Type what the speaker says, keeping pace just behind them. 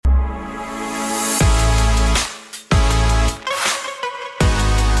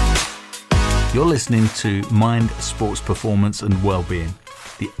You're listening to Mind, Sports Performance and Wellbeing,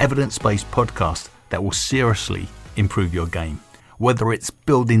 the evidence-based podcast that will seriously improve your game. Whether it's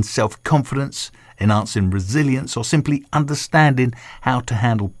building self-confidence, enhancing resilience, or simply understanding how to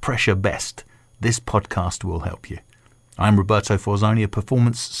handle pressure best, this podcast will help you. I'm Roberto Forzoni, a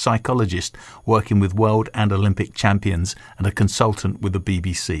performance psychologist working with world and Olympic champions and a consultant with the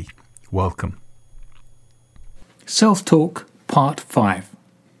BBC. Welcome. Self-talk, part 5.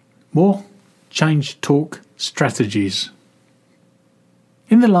 More change talk strategies.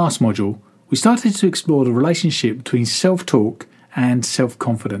 In the last module, we started to explore the relationship between self-talk and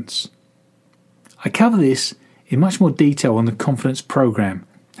self-confidence. I cover this in much more detail on the confidence program.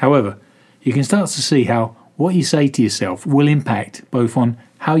 However, you can start to see how what you say to yourself will impact both on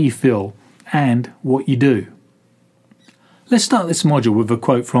how you feel and what you do. Let's start this module with a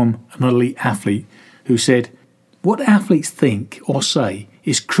quote from an elite athlete who said, "What athletes think or say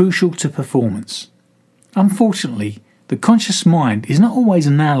is crucial to performance. Unfortunately, the conscious mind is not always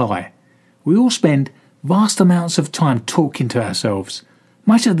an ally. We all spend vast amounts of time talking to ourselves.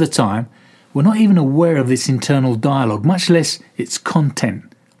 Much of the time, we're not even aware of this internal dialogue, much less its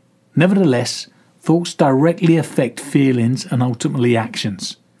content. Nevertheless, thoughts directly affect feelings and ultimately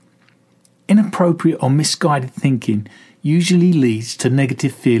actions. Inappropriate or misguided thinking usually leads to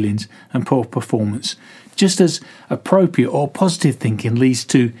negative feelings and poor performance, just as appropriate or positive thinking leads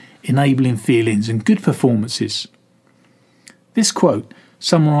to enabling feelings and good performances." This quote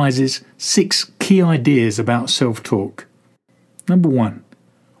summarises 6 key ideas about self-talk. Number 1,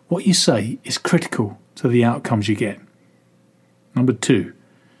 what you say is critical to the outcomes you get. Number 2,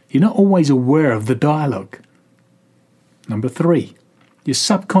 you're not always aware of the dialogue. Number 3, your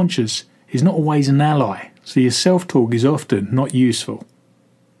subconscious is not always an ally, so your self-talk is often not useful.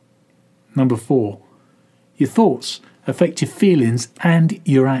 Number 4, your thoughts affect your feelings and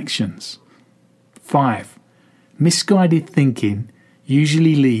your actions. 5, misguided thinking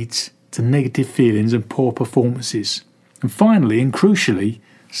usually leads to negative feelings and poor performances. And finally, and crucially,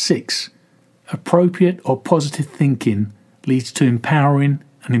 6, appropriate or positive thinking leads to empowering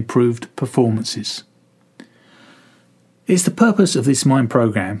and improved performances. It's the purpose of this mind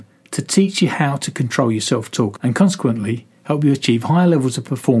program to teach you how to control your self-talk and consequently help you achieve higher levels of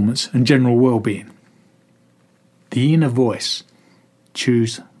performance and general well-being. The inner voice.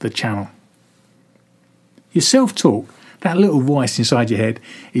 Choose the channel. Your self-talk, that little voice inside your head,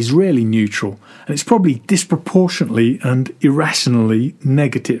 is rarely neutral, and it's probably disproportionately and irrationally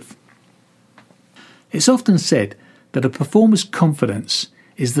negative. It's often said that a performer's confidence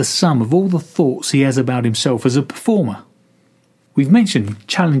is the sum of all the thoughts he has about himself as a performer. We've mentioned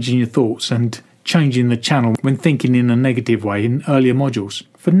challenging your thoughts and changing the channel when thinking in a negative way in earlier modules.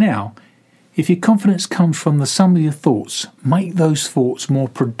 For now, if your confidence comes from the sum of your thoughts, make those thoughts more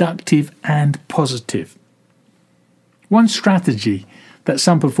productive and positive. One strategy that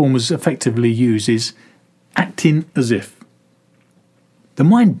some performers effectively use is acting as if. The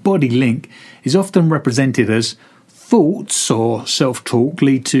mind-body link is often represented as thoughts or self-talk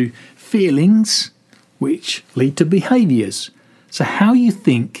lead to feelings, which lead to behaviours. So how you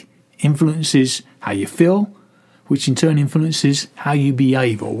think influences how you feel, which in turn influences how you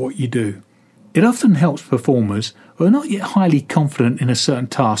behave or what you do. It often helps performers who are not yet highly confident in a certain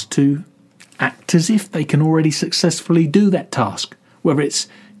task to act as if they can already successfully do that task, whether it's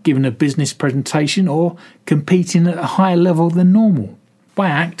giving a business presentation or competing at a higher level than normal. By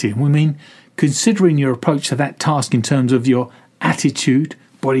acting, we mean considering your approach to that task in terms of your attitude,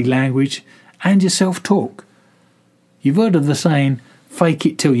 body language, and your self-talk. You've heard of the saying, fake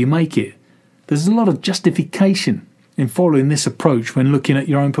it till you make it. There's a lot of justification in following this approach when looking at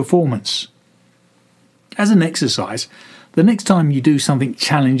your own performance. As an exercise, the next time you do something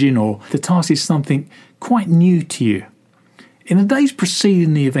challenging or the task is something quite new to you, in the days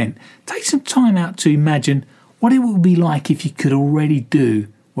preceding the event, take some time out to imagine what it would be like if you could already do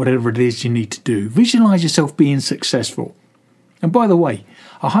whatever it is you need to do. Visualize yourself being successful. And by the way,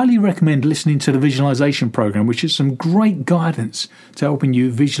 I highly recommend listening to the visualization program, which is some great guidance to helping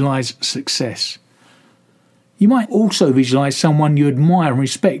you visualize success. You might also visualize someone you admire and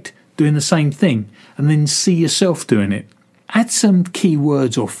respect doing the same thing and then see yourself doing it. Add some key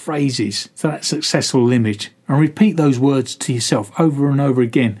words or phrases to that successful image and repeat those words to yourself over and over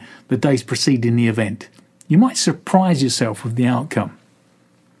again the days preceding the event. You might surprise yourself with the outcome.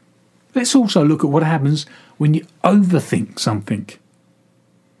 Let's also look at what happens when you overthink something.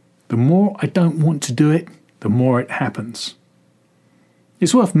 The more I don't want to do it, the more it happens.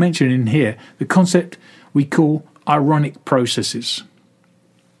 It's worth mentioning here the concept we call ironic processes.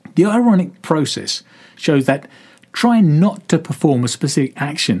 The ironic process shows that trying not to perform a specific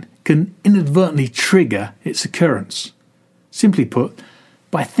action can inadvertently trigger its occurrence. Simply put,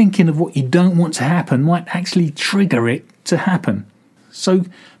 by thinking of what you don't want to happen might actually trigger it to happen. So,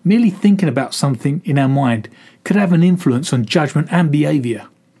 merely thinking about something in our mind could have an influence on judgment and behaviour.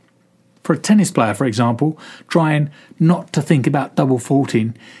 For a tennis player, for example, trying not to think about double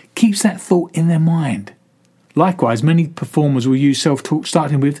faulting keeps that thought in their mind. Likewise, many performers will use self-talk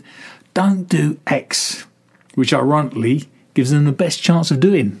starting with, "Don't do X," which ironically gives them the best chance of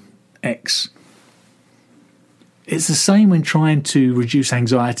doing X. It's the same when trying to reduce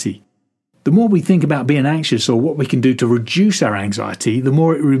anxiety. The more we think about being anxious or what we can do to reduce our anxiety, the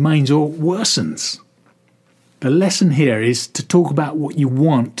more it remains or worsens. The lesson here is to talk about what you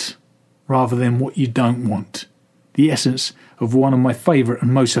want rather than what you don't want. The essence of one of my favourite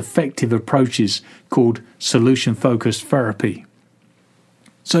and most effective approaches called solution-focused therapy.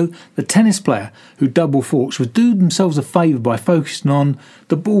 So the tennis player who double faults would do themselves a favour by focusing on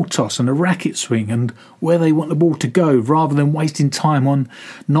the ball toss and the racket swing and where they want the ball to go rather than wasting time on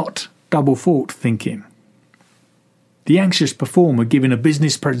not double fault thinking. The anxious performer giving a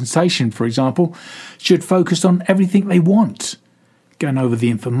business presentation, for example, should focus on everything they want, going over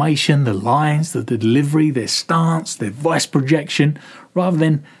the information, the lines, the delivery, their stance, their voice projection, rather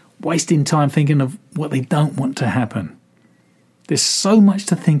than wasting time thinking of what they don't want to happen. There's so much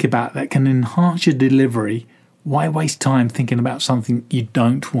to think about that can enhance your delivery. Why waste time thinking about something you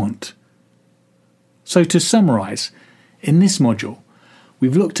don't want? So to summarise, in this module,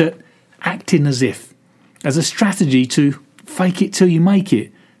 we've looked at acting as if, as a strategy to fake it till you make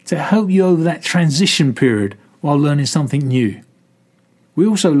it, to help you over that transition period while learning something new. We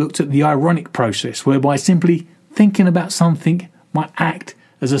also looked at the ironic process, whereby simply thinking about something might act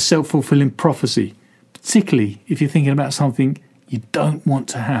as a self-fulfilling prophecy, particularly if you're thinking about something you don't want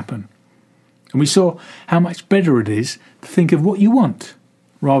to happen. And we saw how much better it is to think of what you want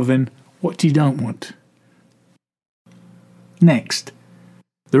rather than what you don't want. Next,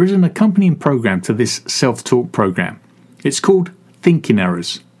 there is an accompanying program to this self-talk program. It's called Thinking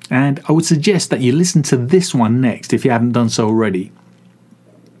Errors, and I would suggest that you listen to this one next if you haven't done so already.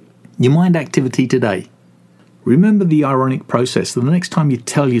 Your mind activity today. Remember the ironic process that the next time you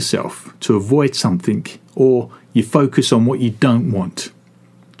tell yourself to avoid something or you focus on what you don't want,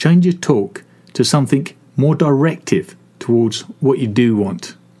 change your talk to something more directive towards what you do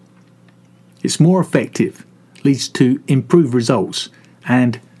want. It's more effective, leads to improved results,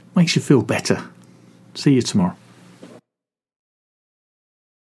 and makes you feel better. See you tomorrow.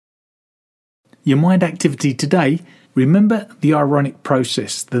 Your mind activity today. Remember the ironic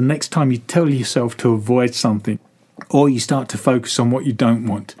process the next time you tell yourself to avoid something or you start to focus on what you don't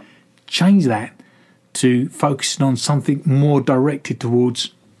want. Change that to focusing on something more directed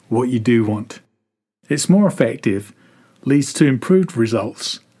towards what you do want. It's more effective, leads to improved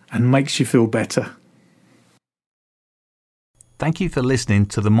results, and makes you feel better. Thank you for listening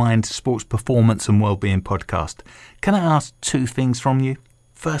to the Mind, Sports, Performance and Wellbeing podcast. Can I ask two things from you?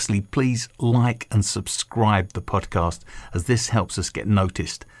 Firstly, please like and subscribe the podcast as this helps us get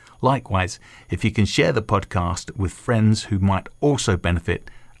noticed. Likewise, if you can share the podcast with friends who might also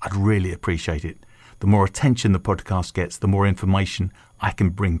benefit, I'd really appreciate it. The more attention the podcast gets, the more information I can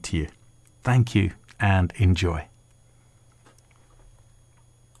bring to you. Thank you and enjoy.